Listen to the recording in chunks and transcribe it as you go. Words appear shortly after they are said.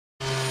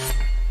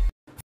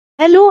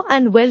Hello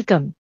and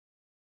welcome.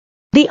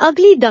 The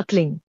Ugly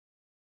Duckling.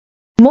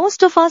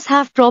 Most of us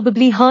have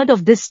probably heard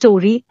of this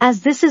story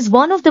as this is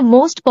one of the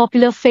most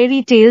popular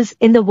fairy tales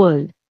in the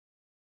world.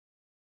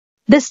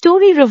 The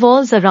story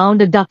revolves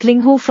around a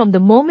duckling who from the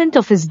moment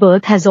of his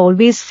birth has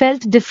always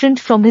felt different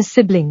from his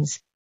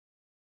siblings.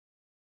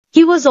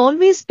 He was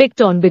always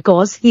picked on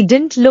because he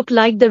didn't look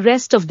like the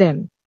rest of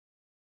them.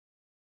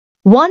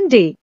 One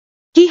day,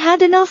 he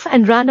had enough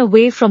and ran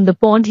away from the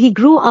pond he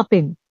grew up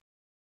in.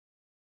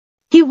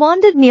 He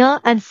wandered near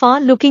and far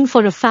looking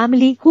for a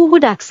family who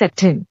would accept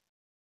him.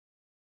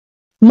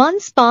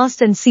 Months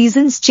passed and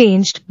seasons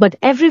changed, but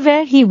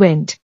everywhere he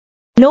went,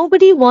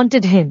 nobody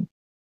wanted him,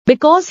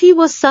 because he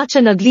was such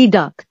an ugly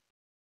duck.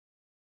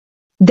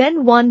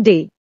 Then one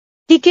day,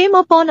 he came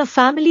upon a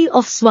family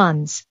of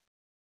swans.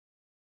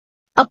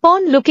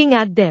 Upon looking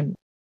at them,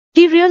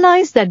 he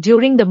realized that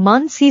during the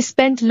months he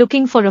spent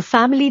looking for a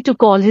family to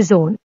call his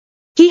own,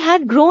 he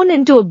had grown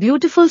into a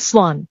beautiful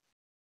swan.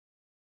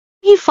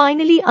 He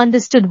finally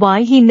understood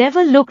why he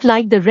never looked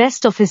like the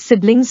rest of his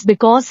siblings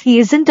because he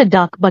isn't a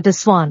duck but a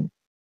swan.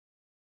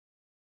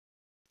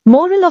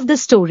 Moral of the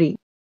story: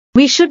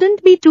 we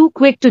shouldn't be too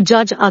quick to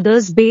judge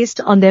others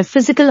based on their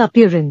physical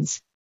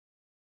appearance.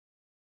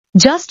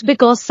 Just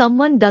because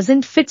someone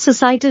doesn't fit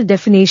societal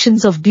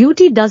definitions of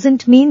beauty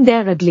doesn't mean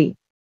they're ugly.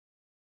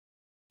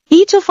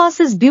 Each of us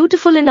is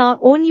beautiful in our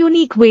own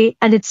unique way,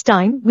 and it's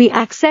time we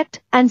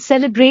accept and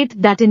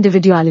celebrate that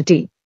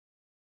individuality.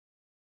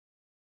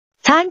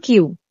 Thank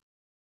you.